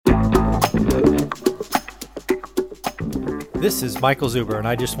This is Michael Zuber, and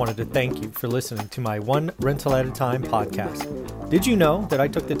I just wanted to thank you for listening to my One Rental at a Time podcast. Did you know that I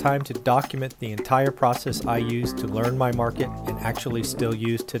took the time to document the entire process I used to learn my market and actually still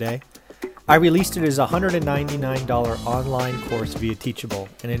use today? I released it as a $199 online course via Teachable,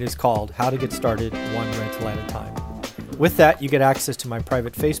 and it is called How to Get Started One Rental at a Time. With that, you get access to my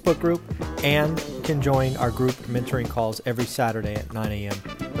private Facebook group and can join our group mentoring calls every Saturday at 9 a.m.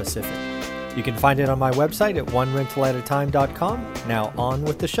 Pacific. You can find it on my website at onerentalatatime.com. Now on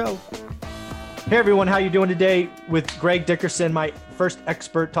with the show. Hey everyone, how you doing today? With Greg Dickerson, my first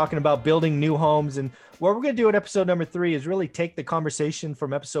expert, talking about building new homes. And what we're going to do at episode number 3 is really take the conversation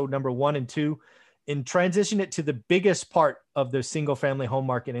from episode number 1 and 2 and transition it to the biggest part of the single family home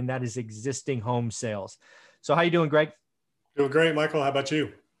market, and that is existing home sales. So how you doing, Greg? Doing great, Michael. How about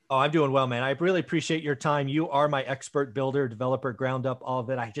you? Oh, I'm doing well, man. I really appreciate your time. You are my expert builder, developer, ground up, all of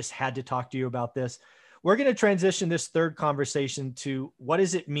it. I just had to talk to you about this. We're going to transition this third conversation to what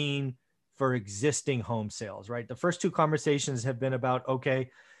does it mean for existing home sales, right? The first 2 conversations have been about, okay,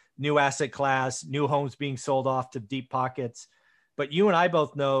 new asset class, new homes being sold off to deep pockets. But you and I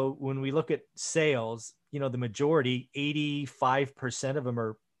both know when we look at sales, you know, the majority, 85% of them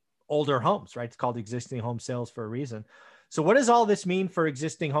are older homes, right? It's called existing home sales for a reason. So what does all this mean for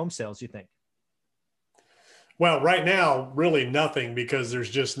existing home sales, you think? Well, right now, really nothing, because there's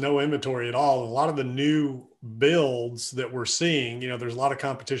just no inventory at all. A lot of the new builds that we're seeing, you know, there's a lot of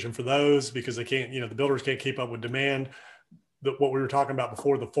competition for those because they can't, you know, the builders can't keep up with demand. What we were talking about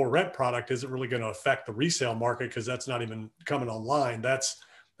before, the for rent product isn't really going to affect the resale market because that's not even coming online.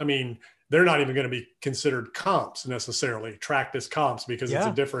 They're not even going to be considered comps necessarily, tracked as comps, because it's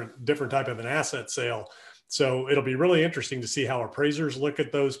a different type of an asset sale. So it'll be really interesting to see how appraisers look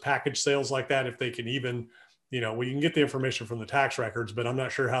at those package sales like that, if they can even, you know, we can get the information from the tax records, but I'm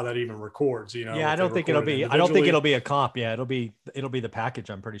not sure how that even records, you know. Yeah, I don't think it'll be a comp. Yeah, it'll be the package,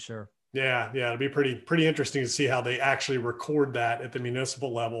 I'm pretty sure. Yeah, it'll be pretty interesting to see how they actually record that at the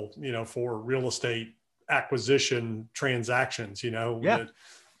municipal level, you know, for real estate acquisition transactions, you know. Yeah.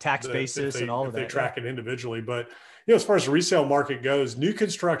 Tax basis and all of that. They track it individually. But, you know, as far as the resale market goes, new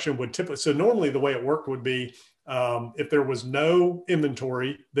construction would typically, so normally the way it worked would be if there was no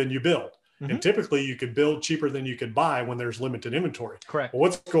inventory, then you build. Mm-hmm. And typically you could build cheaper than you could buy when there's limited inventory. Correct. Well,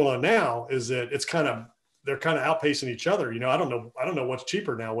 what's going on now is that they're kind of outpacing each other. You know, I don't know what's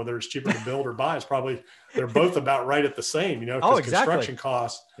cheaper now, whether it's cheaper to build or buy. It's probably, they're both about right at the same, you know, because construction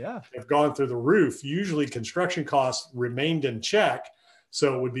costs have gone through the roof. Usually construction costs remained in check.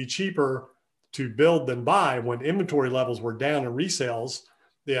 So it would be cheaper to build than buy when inventory levels were down in resales.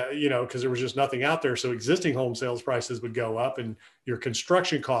 Yeah, you know, because there was just nothing out there. So existing home sales prices would go up and your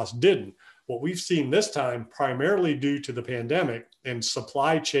construction costs didn't. What we've seen this time, primarily due to the pandemic and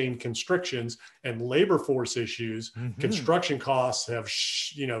supply chain constrictions and labor force issues, construction costs have,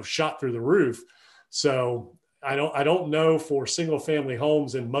 shot through the roof. So I don't know for single family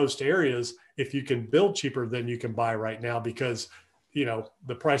homes in most areas if you can build cheaper than you can buy right now, because you know,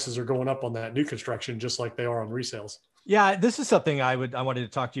 the prices are going up on that new construction, just like they are on resales. Yeah. This is something I wanted to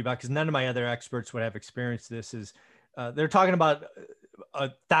talk to you about, because none of my other experts would have experienced this. Is they're talking about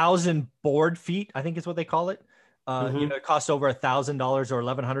 1,000 board feet, I think is what they call it. You know, it costs over $1,000 or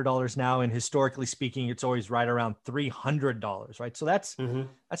 $1,100 now. And historically speaking, it's always right around $300, right? So that's a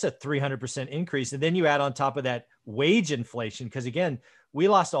 300% increase. And then you add on top of that wage inflation, because again, we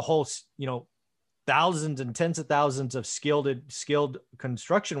lost a whole, you know, thousands and tens of thousands of skilled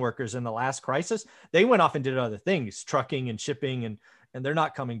construction workers in the last crisis. They went off and did other things, trucking and shipping, and they're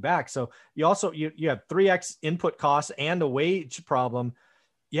not coming back. So you also, you have 3x input costs and a wage problem.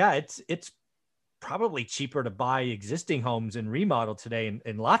 Yeah. It's probably cheaper to buy existing homes and remodel today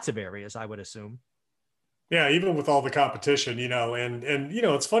in lots of areas, I would assume. Yeah. Even with all the competition, you know, and, you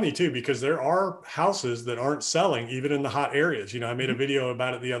know, it's funny too, because there are houses that aren't selling even in the hot areas. You know, I made a video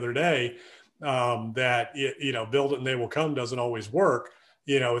about it the other day. That, you know, build it and they will come doesn't always work.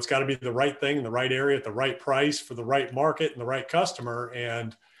 You know, it's got to be the right thing in the right area at the right price for the right market and the right customer.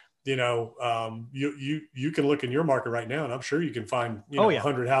 And, you know, you can look in your market right now, and I'm sure you can find,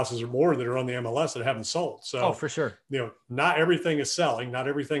 100 houses or more that are on the MLS that haven't sold. So, for sure, you know, not everything is selling, not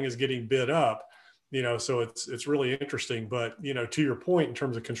everything is getting bid up, you know, so it's really interesting. But, you know, to your point, in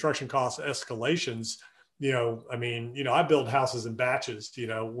terms of construction cost escalations, you know, I mean, you know, I build houses in batches, you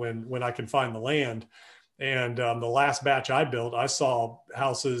know, when I can find the land. And the last batch I built, I saw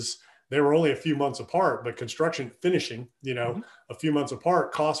houses, they were only a few months apart, but construction finishing, you know, a few months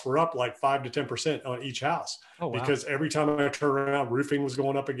apart, costs were up like 5 to 10% on each house. Oh, wow. Because every time I turned around, roofing was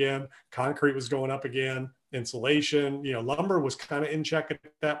going up again, concrete was going up again, insulation, you know, lumber was kind of in check at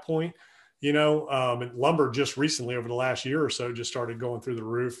that point. And lumber just recently over the last year or so just started going through the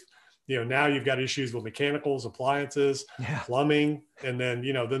roof. Now you've got issues with mechanicals, appliances, plumbing, and then,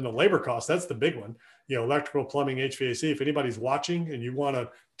 then the labor cost. That's the big one. Electrical, plumbing, HVAC. If anybody's watching and you want to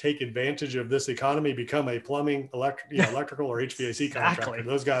take advantage of this economy, become a plumbing, electrical or HVAC contractor.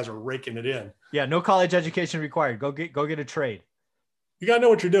 Those guys are raking it in. Yeah. No college education required. Go get a trade. You got to know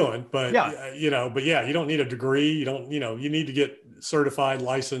what you're doing, but you don't need a degree. You don't, you need to get certified,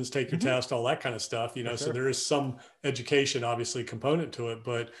 licensed, take your test, all that kind of stuff, so there is some education obviously component to it,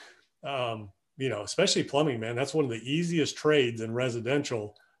 but especially plumbing, man, that's one of the easiest trades in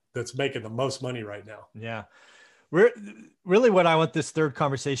residential that's making the most money right now. Yeah. Really what I want this third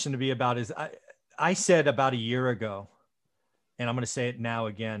conversation to be about is I said about a year ago, and I'm going to say it now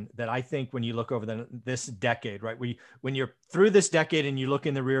again, that I think when you look over this decade, right, when you're through this decade and you look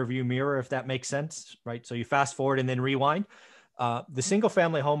in the rear view mirror, if that makes sense, right? So you fast forward and then rewind, the single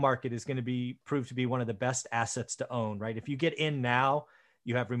family home market is going to prove to be one of the best assets to own, right? If you get in now,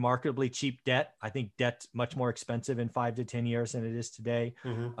 you have remarkably cheap debt. I think debt's much more expensive in 5 to 10 years than it is today.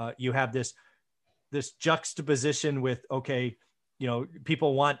 You have this juxtaposition with,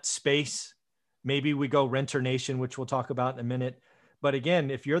 people want space. Maybe we go renter nation, which we'll talk about in a minute. But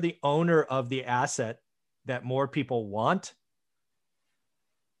again, if you're the owner of the asset that more people want,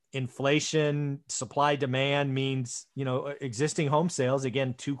 inflation, supply demand means, existing home sales,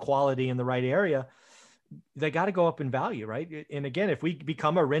 again, to quality in the right area, they got to go up in value, right? And again, if we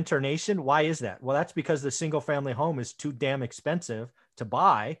become a renter nation, why is that? Well, that's because the single family home is too damn expensive to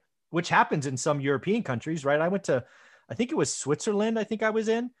buy, which happens in some European countries, right? I think it was Switzerland, I was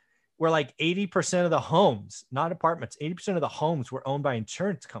in, where like 80% of the homes, not apartments, 80% of the homes were owned by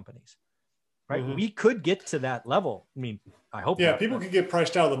insurance companies, right? We could get to that level. I mean, I hope. Yeah, people could get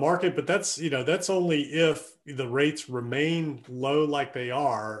priced out of the market, but that's only if the rates remain low like they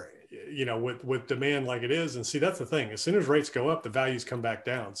are, with demand like it is. And see, that's the thing. As soon as rates go up, the values come back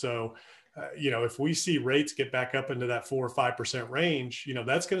down. So, if we see rates get back up into that 4 or 5% range,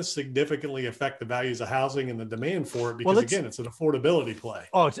 that's going to significantly affect the values of housing and the demand for it. Because again, it's an affordability play.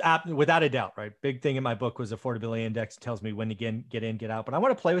 Oh, it's without a doubt, right? Big thing in my book was affordability index. It tells me when to get in, get out. But I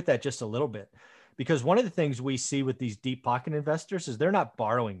want to play with that just a little bit, because one of the things we see with these deep pocket investors is they're not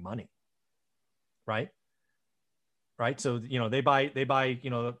borrowing money, right? Right. So, they buy,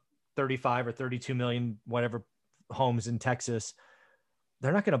 35 or 32 million, whatever homes in Texas.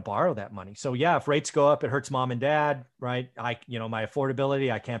 They're not going to borrow that money. So yeah, if rates go up, it hurts mom and dad, right? My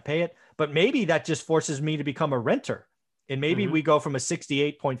affordability, I can't pay it, but maybe that just forces me to become a renter. And maybe we go from a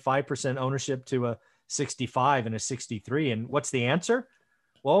 68.5% ownership to a 65 and a 63. And what's the answer?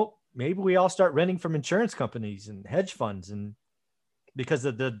 Well, maybe we all start renting from insurance companies and hedge funds, and because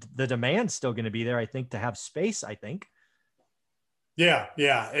the demand's still going to be there, I think, to have space, I think. Yeah.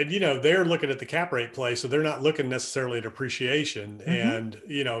 And, they're looking at the cap rate play, so they're not looking necessarily at appreciation. And,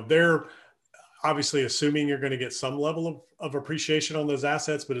 they're obviously assuming you're going to get some level of appreciation on those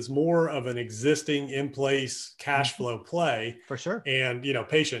assets, but it's more of an existing in-place cash flow play. For sure. And,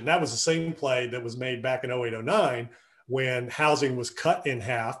 patient. And that was the same play that was made back in 08, 09, when housing was cut in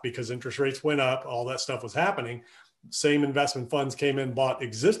half because interest rates went up, all that stuff was happening. Same investment funds came in, bought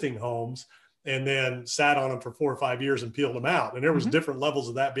existing homes, and then sat on them for 4 or 5 years and peeled them out. And there was different levels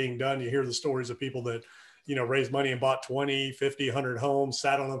of that being done. You hear the stories of people that, raised money and bought 20, 50, 100 homes,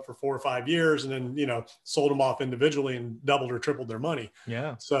 sat on them for 4 or 5 years, and then, sold them off individually and doubled or tripled their money.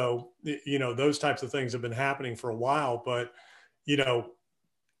 Yeah. So, those types of things have been happening for a while. But,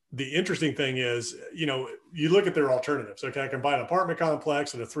 the interesting thing is, you look at their alternatives. Okay, I can buy an apartment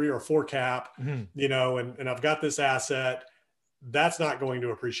complex at a 3 or 4 cap, and I've got this asset. That's not going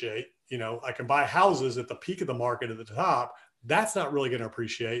to appreciate. I can buy houses at the peak of the market at the top. That's not really going to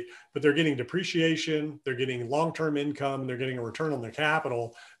appreciate, but they're getting depreciation. They're getting long-term income. They're getting a return on their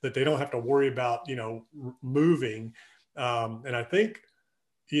capital that they don't have to worry about, moving. And I think,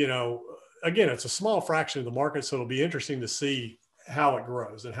 again, it's a small fraction of the market. So it'll be interesting to see how it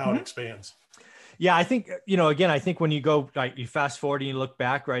grows and how it expands. Yeah, I think, again, I think when you go, like, you fast forward and you look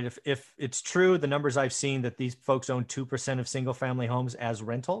back, right, if it's true, the numbers I've seen that these folks own 2% of single family homes as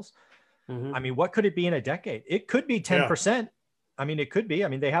rentals, I mean, what could it be in a decade? It could be 10%. Yeah. I mean, it could be. I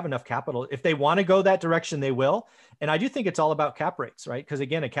mean, they have enough capital. If they want to go that direction, they will. And I do think it's all about cap rates, right? Because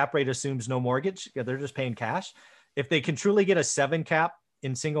again, a cap rate assumes no mortgage. They're just paying cash. If they can truly get a 7 cap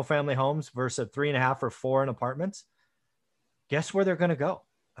in single family homes versus a 3.5 or 4 in apartments, guess where they're going to go?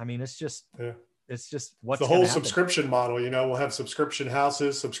 I mean, it's just... Yeah. It's just what's the whole subscription model. We'll have subscription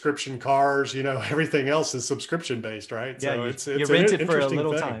houses, subscription cars, everything else is subscription based, right? Yeah, so you rent it for a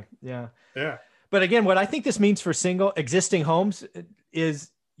little time. Yeah. Yeah. But again, what I think this means for existing homes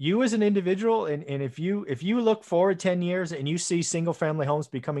is you as an individual, and if you look forward 10 years and you see single family homes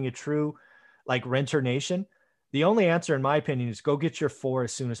becoming a true like renter nation, the only answer in my opinion is go get your 4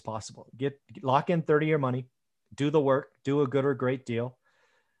 as soon as possible. Lock in 30-year money, do the work, do a good or great deal.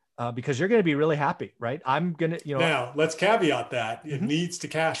 Because you're going to be really happy, right? I'm going to, Now let's caveat that it needs to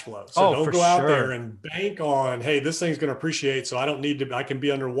cash flow. So don't go out there and bank on, hey, this thing's going to appreciate, so I don't need to, I can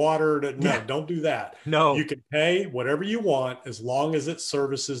be underwater. No, don't do that. No, you can pay whatever you want as long as it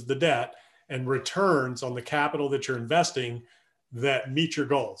services the debt and returns on the capital that you're investing that meet your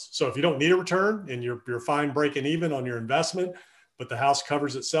goals. So if you don't need a return and you're fine breaking even on your investment, but the house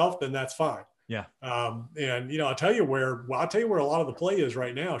covers itself, then that's fine. Yeah. And I'll tell you where a lot of the play is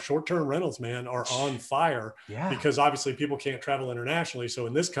right now. Short-term rentals, man, are on fire because obviously people can't travel internationally. So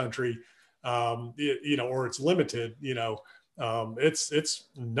in this country, or it's limited, it's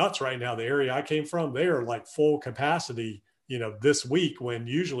nuts right now. The area I came from, they are like full capacity, this week when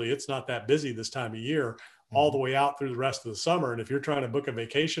usually it's not that busy this time of year, all the way out through the rest of the summer. And if you're trying to book a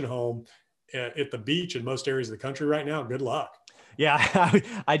vacation home at the beach in most areas of the country right now, good luck. Yeah,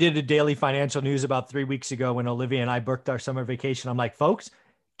 I did a daily financial news about 3 weeks ago when Olivia and I booked our summer vacation. I'm like, folks,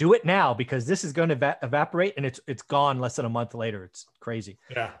 do it now because this is going to evaporate and it's gone less than a month later. It's crazy.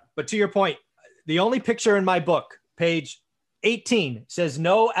 Yeah. But to your point, the only picture in my book, page 18, says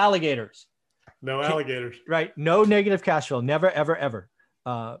no alligators. No alligators. Right. No negative cash flow. Never, ever, ever.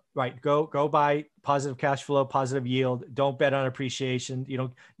 Right. Go buy positive cash flow, positive yield. Don't bet on appreciation.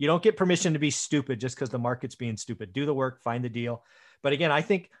 You don't get permission to be stupid just because the market's being stupid. Do the work, find the deal. But again, I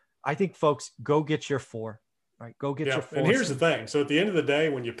think folks, go get your 4, right? Go get your 4. And here's the thing. So at the end of the day,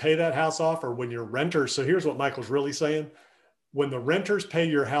 when you pay that house off or when you're renters, so here's what Michael's really saying. When the renters pay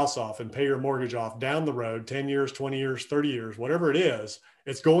your house off and pay your mortgage off down the road, 10 years, 20 years, 30 years, whatever it is,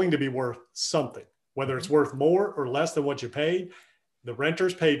 it's going to be worth something, whether it's worth more or less than what you paid. The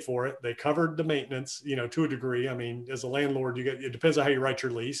renters paid for it. They covered the maintenance, to a degree. I mean, as a landlord, it depends on how you write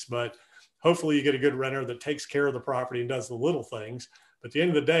your lease, but hopefully you get a good renter that takes care of the property and does the little things. But at the end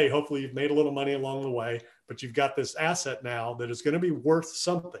of the day, hopefully you've made a little money along the way, but you've got this asset now that is going to be worth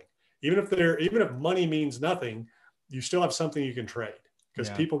something. Even if money means nothing, you still have something you can trade because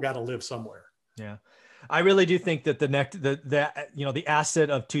people got to live somewhere. Yeah. I really do think that the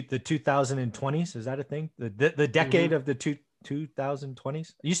asset of the 2020s, is that a thing? The decade of the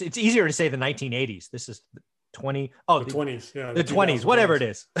 2020s. It's easier to say the 1980s. This is the 20s. Yeah, the 20s, whatever it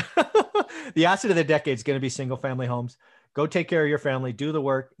is. The asset of the decade is going to be single family homes. Go take care of your family, do the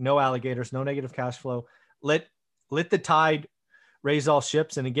work, no alligators, no negative cash flow. Let the tide raise all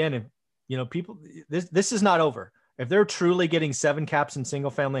ships. And again, if people, this is not over. If they're truly getting 7 caps in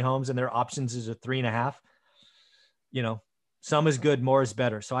single family homes and their options is a 3.5, some is good, more is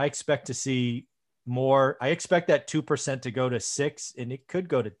better. So I expect to see more. I expect that 2% to go to 6, and it could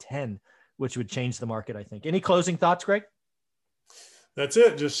go to 10, which would change the market, I think. Any closing thoughts, Greg? That's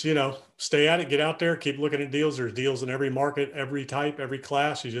it. Just, stay at it, get out there, keep looking at deals. There's deals in every market, every type, every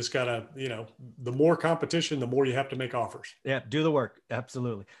class. You just got to, the more competition, the more you have to make offers. Yeah. Do the work.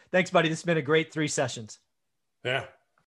 Absolutely. Thanks, buddy. This has been a great 3 sessions. Yeah.